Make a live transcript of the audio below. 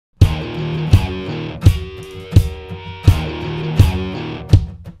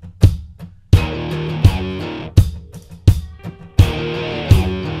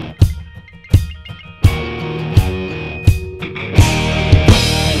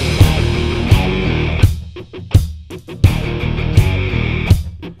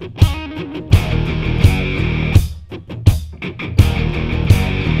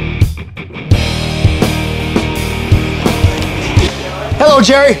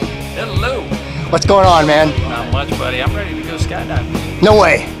Hello, Jerry. Hello. What's going on, man? Not much, buddy. I'm ready to go skydiving. No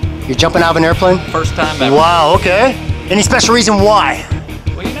way. You're jumping out of an airplane? First time ever. Wow, okay. Any special reason why?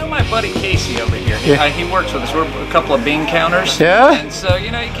 Well, you know my buddy Casey over here. Yeah. He works with us. We're a couple of bean counters. Yeah? And so,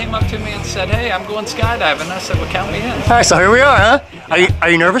 you know, he came up to me and said, hey, I'm going skydiving. And I said, well, count me in. All right, so here we are, huh? Are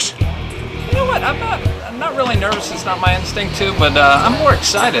you nervous? You know what? I'm not really nervous. It's not my instinct to, but I'm more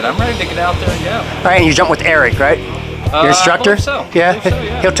excited. I'm ready to get out there and go. All right, and you jump with Eric, right? Your instructor? I believe so. Yeah? I believe so,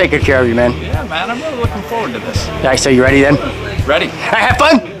 yeah. He'll take good care of you, man. Yeah, man. I'm really looking forward to this. All right, so you ready then? Ready. All right, have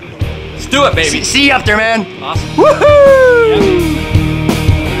fun. Let's do it, baby. See you up there, man. Awesome. Woohoo! Yeah.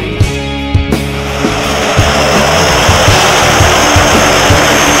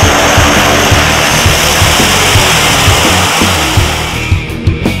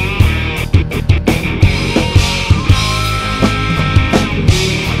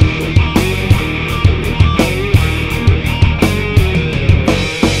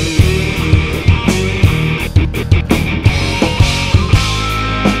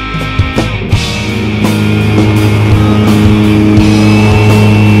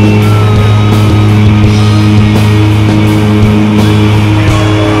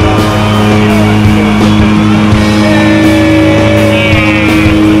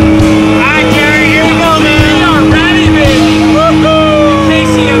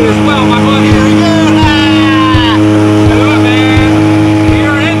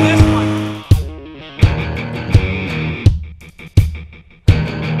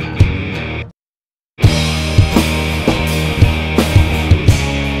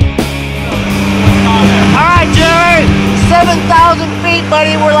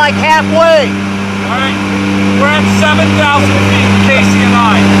 Buddy, we're like halfway. All right, we're at 7,000 feet, Casey and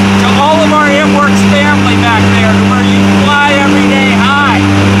I. To all of our ImWorks family back there, to where you fly every day high.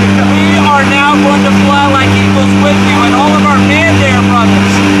 We are now going to fly like eagles with you, and all of our manned air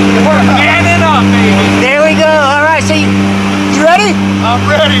brothers. We're manning up, baby. There we go. All right, so you ready? I'm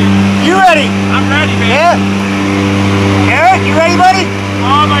ready. You ready? I'm ready, baby. Yeah. Eric, you ready, buddy?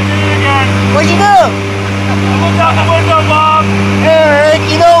 Mom, I did it again. What'd you do? Look out the window, Mom. Eric,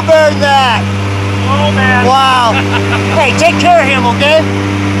 you know better than that. Oh, man. Wow. Hey, take care of him, okay?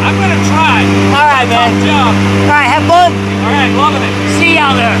 I'm going to try. All right, man. Good job. All right, have fun. All right, loving it. See you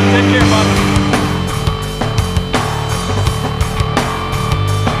out there. Take care, Mom.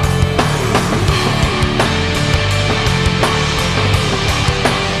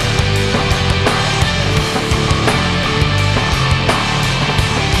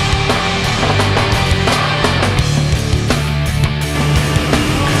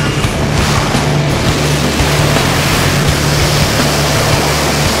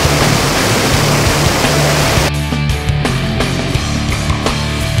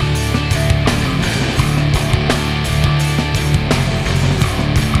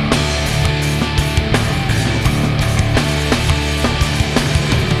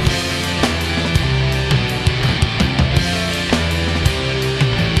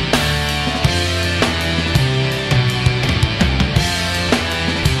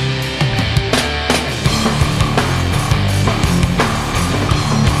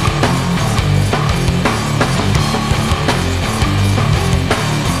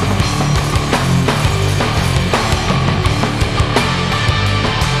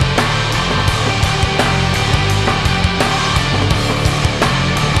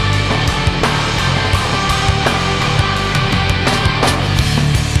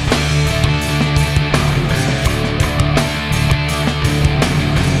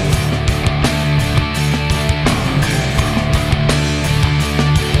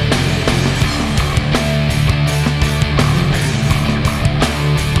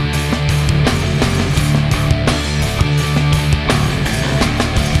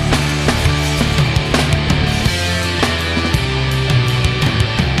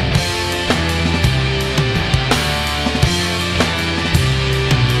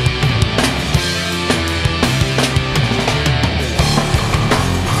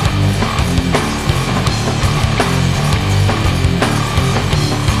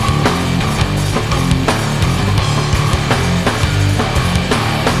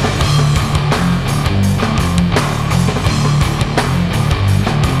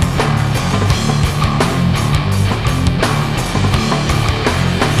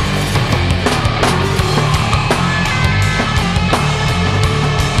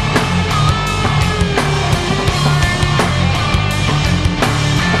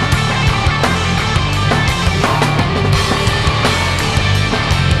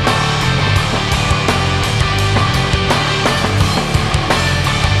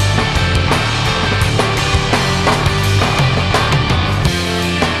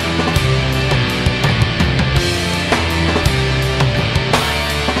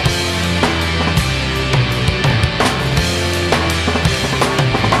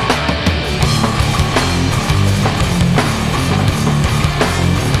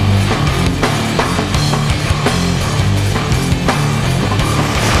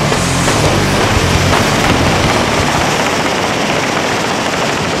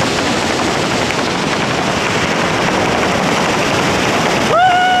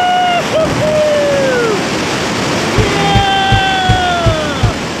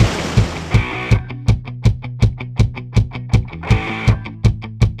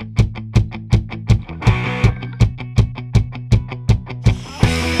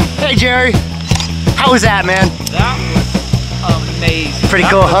 Hey, Jerry. How was that, man? That was amazing. Pretty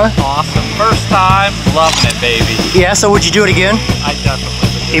That cool, was huh? Awesome. First time, loving it, baby. Yeah, so would you do it again? I definitely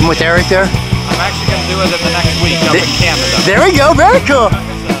would do it. Even with Eric there? I'm actually going to do it in the next week up in Canada. There we go, very cool.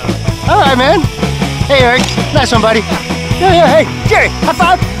 So, All right, man. Hey, Eric. Nice one, buddy. Yeah, hey, Jerry, high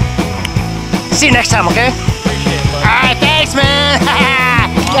five. See you next time, okay? appreciate it, bud. All right, thanks, man.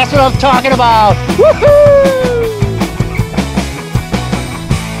 That's what I'm talking about. Woohoo!